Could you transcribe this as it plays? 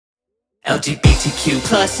LGBTQ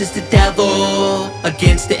plus is the devil.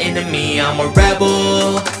 Against the enemy, I'm a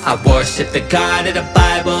rebel. I worship the God of the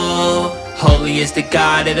Bible. Holy is the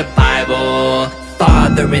God of the Bible.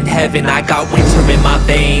 Father in heaven, I got winter in my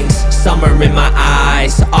veins, summer in my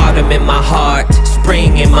eyes, autumn in my heart,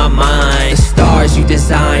 spring in my mind. The stars you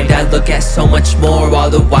designed, I look at so much more.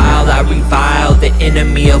 All the while I revile the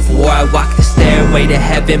enemy of war. I walk the stairway to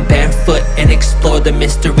heaven barefoot and explore the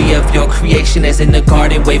mystery of your creation, as in the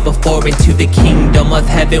garden way before. Into the kingdom of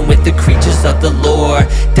heaven with the creatures of the Lord.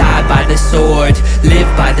 Die by the sword, live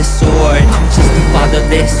by the sword. I'm just a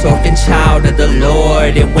fatherless orphan child of the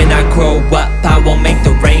Lord. And when I grow up, I will make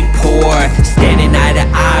the rain pour, standing eye to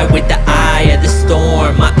eye with the eye of the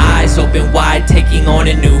storm. My eyes open wide, taking on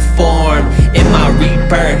a new form. In my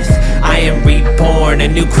rebirth, I am reborn, a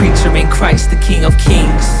new creature in Christ, the King of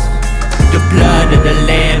Kings. The blood of the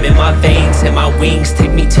Lamb in my veins and my wings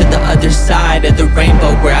take me to the other side of the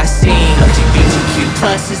rainbow where I sing. LGBTQ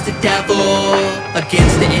plus is the devil.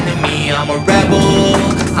 Against the enemy, I'm a rebel.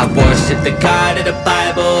 I worship the God of the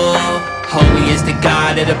Bible. Holy is the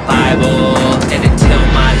God of the Bible. And until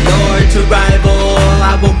my Lord's arrival,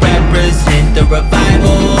 I will represent the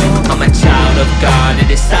revival. I'm a child of God, a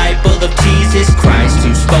disciple of Jesus Christ,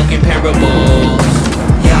 who spoke in parables.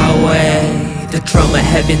 Yahweh, the drum of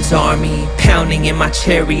heaven's army, pounding in my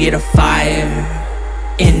chariot of fire.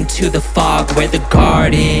 Into the fog where the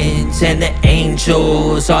gardens and the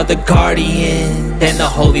angels are the guardians. And the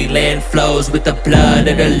Holy Land flows with the blood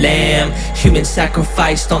of the Lamb, human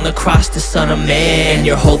sacrificed on the cross, the Son of Man. In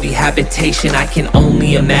your holy habitation, I can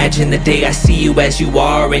only imagine the day I see you as you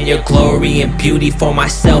are, in your glory and beauty for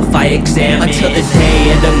myself I examine. Until the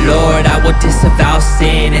day of the Lord, I will disavow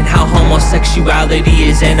sin, and how homosexuality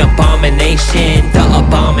is an abomination. The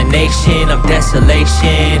abomination of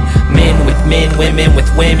desolation. Men with men, women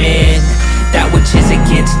with women. That which is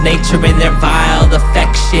against nature in their vile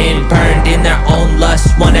affection, burned in their own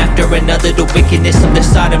lust, one after another. The wickedness of their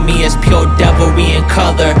sodomy is pure devilry in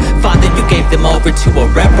color. Father, you gave them over to a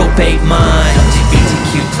reprobate mind.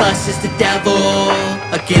 LGBTQ plus is the devil.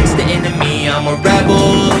 Against the enemy, I'm a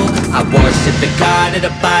rebel. I worship the God of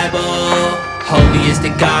the Bible. Holy is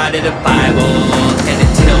the God of the Bible. And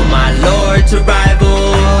until my Lord's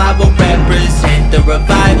arrival, I will represent the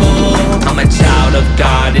revival. I'm a child of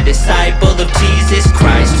God, a disciple of Jesus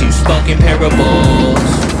Christ, who spoke in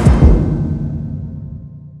parables.